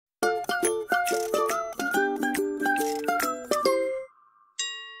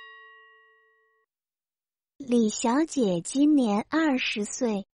李小姐今年20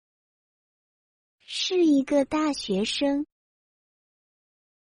岁，是一个大学生。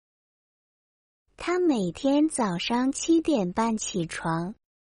她每天早上7点半起床，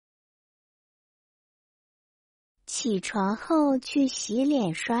起床后去洗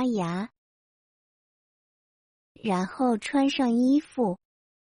脸刷牙，然后穿上衣服。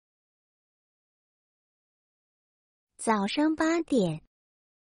早上8点，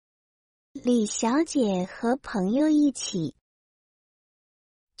李小姐和朋友一起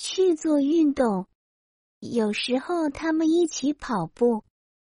去做运动，有时候他们一起跑步，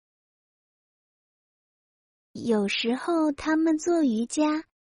有时候他们做瑜伽，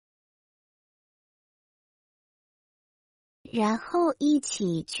然后一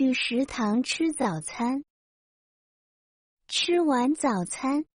起去食堂吃早餐。吃完早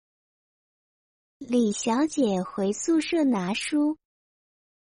餐，李小姐回宿舍拿书，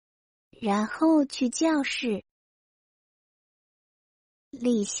然后去教室。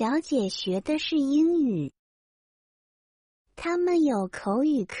李小姐学的是英语，他们有口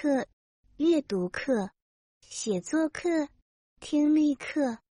语课、阅读课、写作课、听力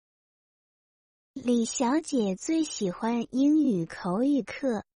课。李小姐最喜欢英语口语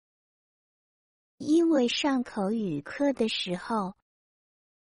课，因为上口语课的时候，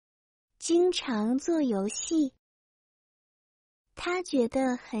经常做游戏，她觉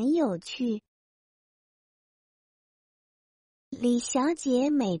得很有趣。李小姐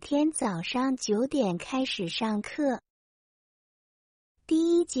每天早上9点开始上课，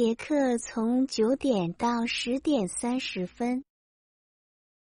第一节课从9点到10点30分，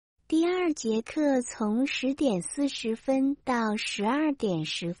第二节课从10点40分到12点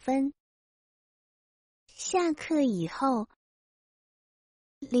10分。下课以后，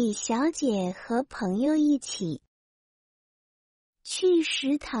李小姐和朋友一起去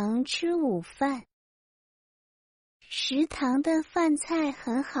食堂吃午饭。食堂的饭菜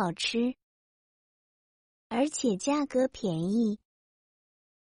很好吃，而且价格便宜。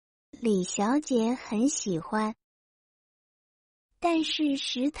李小姐很喜欢，但是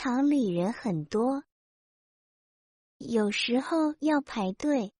食堂里人很多，有时候要排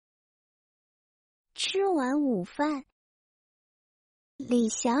队。吃完午饭，李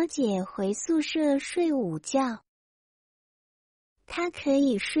小姐回宿舍睡午觉，她可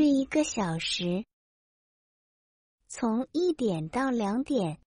以睡1个小时，从1点到2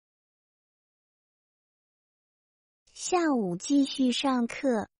点。下午继续上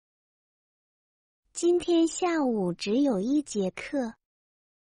课，今天下午只有1节课，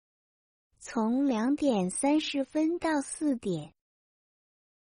从2点30分到4点。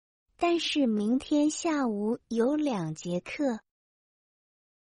但是明天下午有2节课，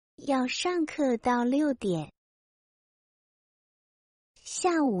要上课到6点。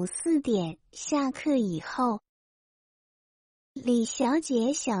下午4点下课以后，李小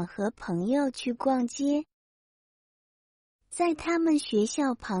姐想和朋友去逛街。在他们学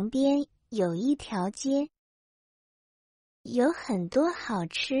校旁边有一条街，有很多好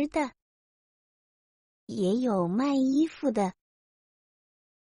吃的，也有卖衣服的。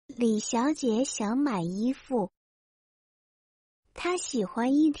李小姐想买衣服，她喜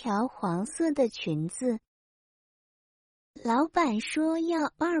欢一条黄色的裙子，老板说要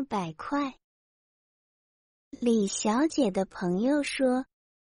200块。李小姐的朋友说，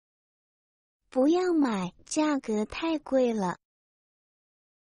不要买，价格太贵了。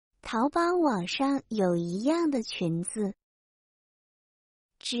淘宝网上有一样的裙子，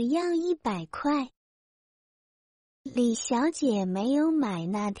只要100块。李小姐没有买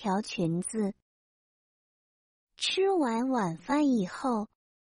那条裙子。吃完晚饭以后，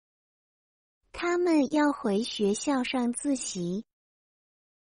他们要回学校上自习。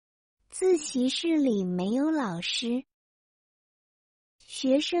自习室里没有老师，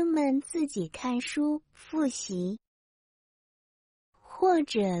学生们自己看书复习，或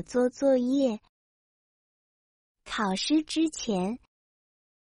者做作业。考试之前，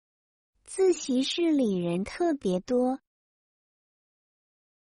自习室里人特别多。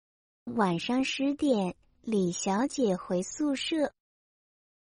晚上10点，李小姐回宿舍。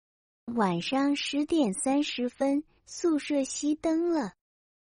晚上10点30分，宿舍熄灯了。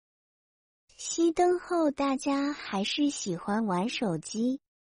熄灯后，大家还是喜欢玩手机，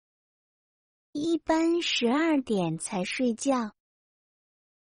一般12点才睡觉。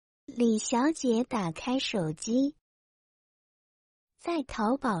李小姐打开手机，在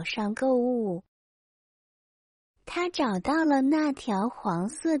淘宝上购物。她找到了那条黄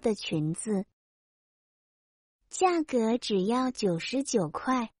色的裙子，价格只要99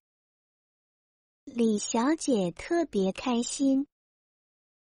块。李小姐特别开心。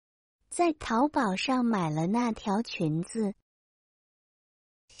在淘宝上买了那条裙子。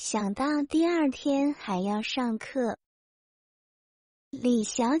想到第二天还要上课，李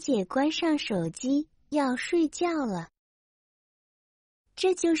小姐关上手机，要睡觉了。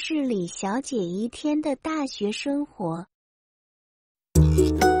这就是李小姐一天的大学生活。